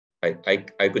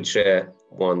I could share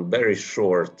one very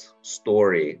short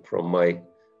story from my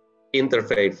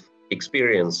interfaith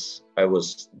experience. I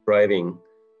was driving,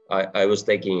 I was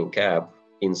taking a cab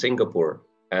in Singapore,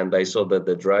 and I saw that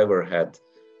the driver had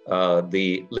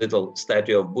the little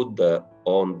statue of Buddha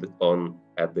on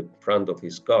at the front of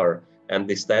his car, and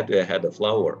the statue had a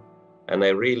flower. And I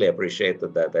really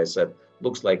appreciated that. I said,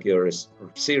 looks like you're a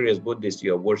serious Buddhist,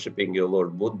 you're worshiping your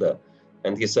Lord Buddha.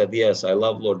 And he said, yes, I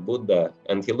love Lord Buddha.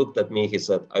 And he looked at me, he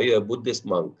said, are you a Buddhist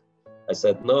monk? I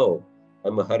said, no,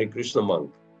 I'm a Hare Krishna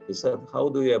monk. He said, how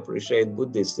do you appreciate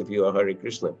Buddhists if you are Hare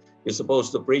Krishna? You're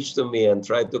supposed to preach to me and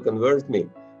try to convert me.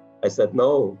 I said,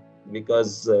 no,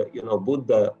 because,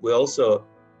 Buddha, we also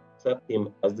accept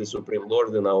him as the Supreme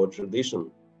Lord in our tradition.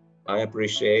 I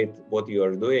appreciate what you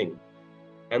are doing.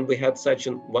 And we had such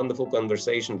a wonderful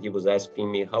conversation. He was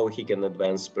asking me how he can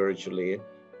advance spiritually.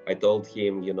 I told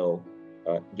him,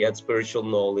 get spiritual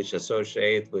knowledge,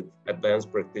 associate with advanced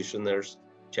practitioners,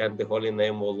 chant the holy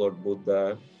name, O Lord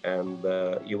Buddha, and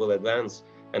you will advance.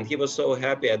 And he was so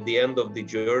happy at the end of the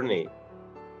journey.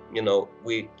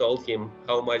 We told him,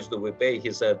 how much do we pay?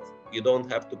 He said, you don't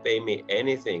have to pay me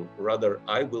anything, rather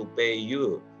I will pay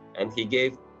you. And he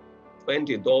gave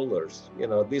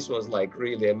 $20. This was like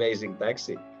really amazing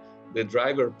taxi. The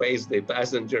driver pays the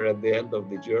passenger at the end of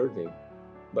the journey.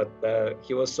 But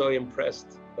he was so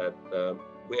impressed that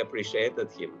we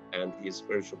appreciated him and his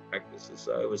spiritual practices.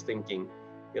 So I was thinking,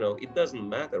 it doesn't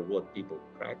matter what people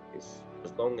practice.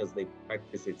 As long as they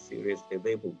practice it seriously,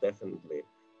 they will definitely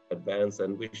advance,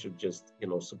 and we should just,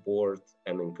 support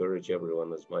and encourage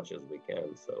everyone as much as we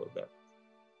can. So that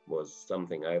was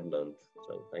something I've learned.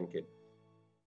 So thank you.